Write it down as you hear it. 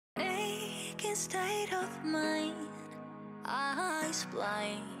broken state of mind, eyes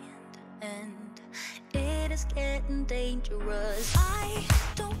blind, and it is getting dangerous. I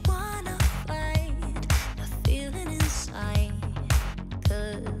don't wanna fight the feeling inside,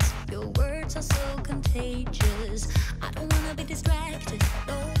 'cause your words are so contagious. I don't wanna be distracted,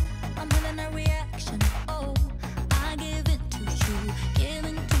 no, I'm having a reaction, oh, I give it to you, give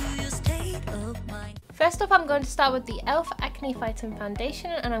into your state of mind. First off, I'm going to start with the e.l.f. Acne Fighting Foundation,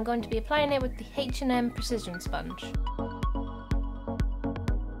 and I'm going to be applying it with the H&M Precision Sponge.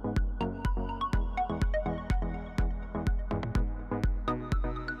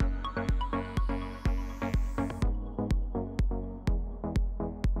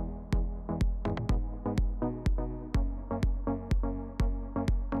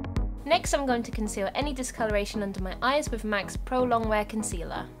 Next, I'm going to conceal any discoloration under my eyes with MAC's Pro Longwear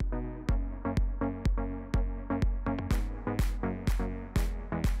Concealer.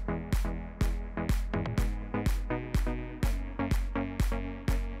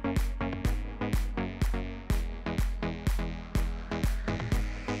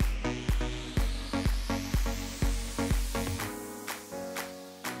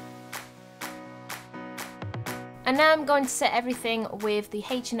 And now I'm going to set everything with the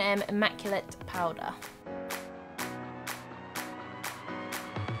H&M Immaculate Powder.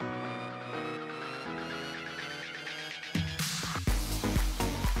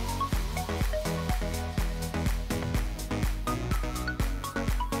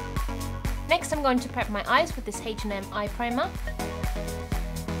 Next, I'm going to prep my eyes with this H&M Eye Primer.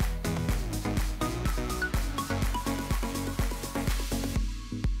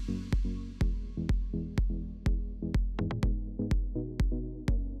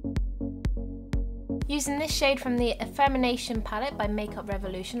 Using this shade from the Affirmation palette by Makeup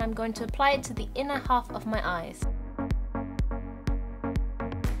Revolution, I'm going to apply it to the inner half of my eyes.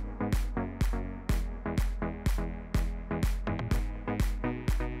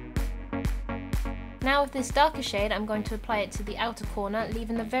 Now with this darker shade, I'm going to apply it to the outer corner,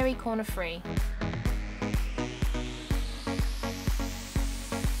 leaving the very corner free.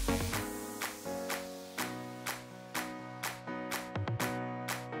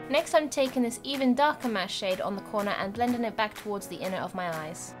 Next, I'm taking this even darker matte shade on the corner and blending it back towards the inner of my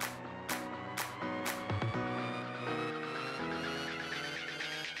eyes.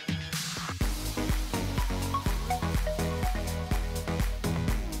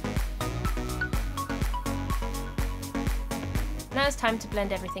 Now it's time to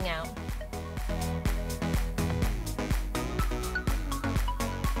blend everything out.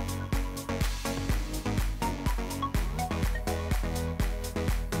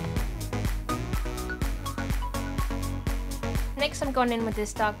 Next, I'm going in with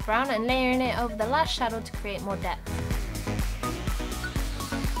this dark brown and layering it over the last shadow to create more depth.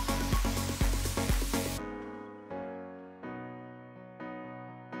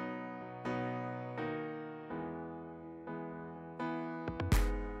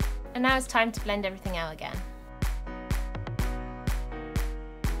 And now it's time to blend everything out again.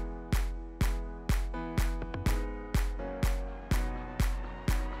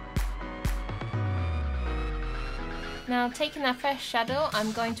 Now, taking that fresh shadow,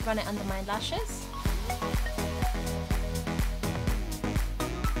 I'm going to run it under my lashes.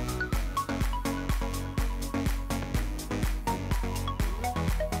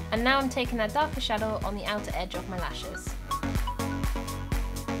 And now I'm taking that darker shadow on the outer edge of my lashes.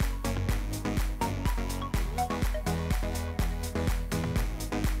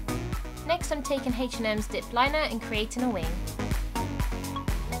 Next, I'm taking H&M's Dipliner and creating a wing.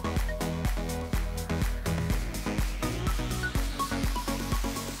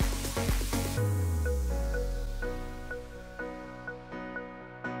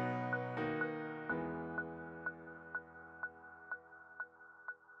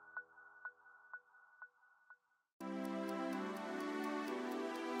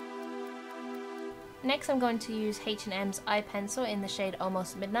 Next, I'm going to use H&M's eye pencil in the shade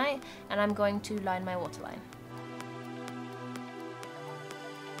Almost Midnight, and I'm going to line my waterline.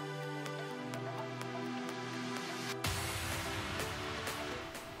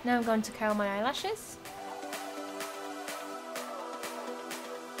 Now I'm going to curl my eyelashes.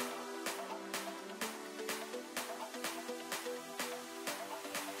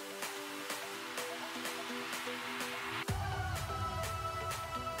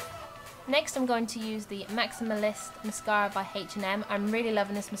 Next, I'm going to use the Maximalist Mascara by H&M. I'm really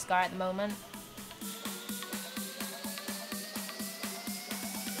loving this mascara at the moment.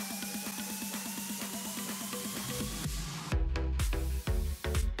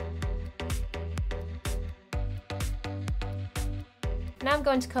 Now I'm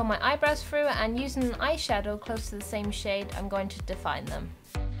going to comb my eyebrows through, and using an eyeshadow close to the same shade, I'm going to define them.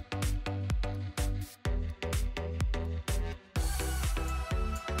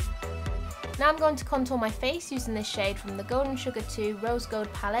 Now I'm going to contour my face using this shade from the Golden Sugar 2 Rose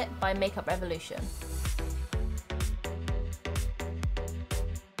Gold palette by Makeup Revolution.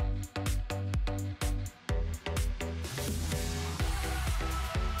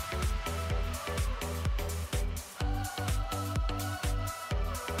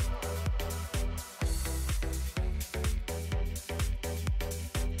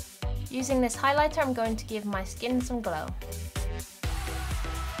 Using this highlighter, I'm going to give my skin some glow.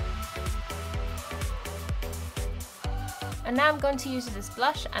 And now I'm going to use it as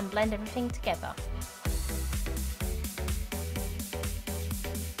blush and blend everything together.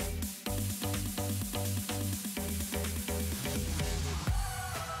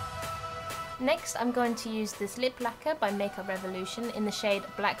 Next, I'm going to use this lip lacquer by Makeup Revolution in the shade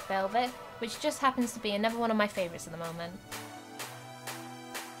Black Velvet, which just happens to be another one of my favourites at the moment.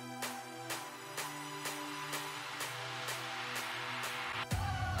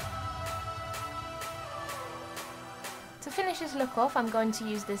 To finish this look off, I'm going to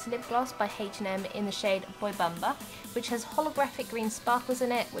use this lip gloss by H&M in the shade Boi Bumba, which has holographic green sparkles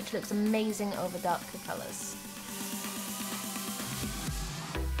in it, which looks amazing over darker colours.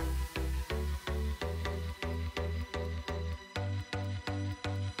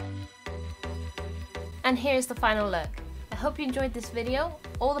 And here's the final look. I hope you enjoyed this video.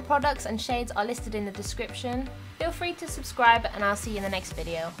 All the products and shades are listed in the description. Feel free to subscribe, and I'll see you in the next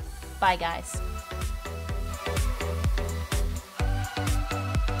video. Bye guys.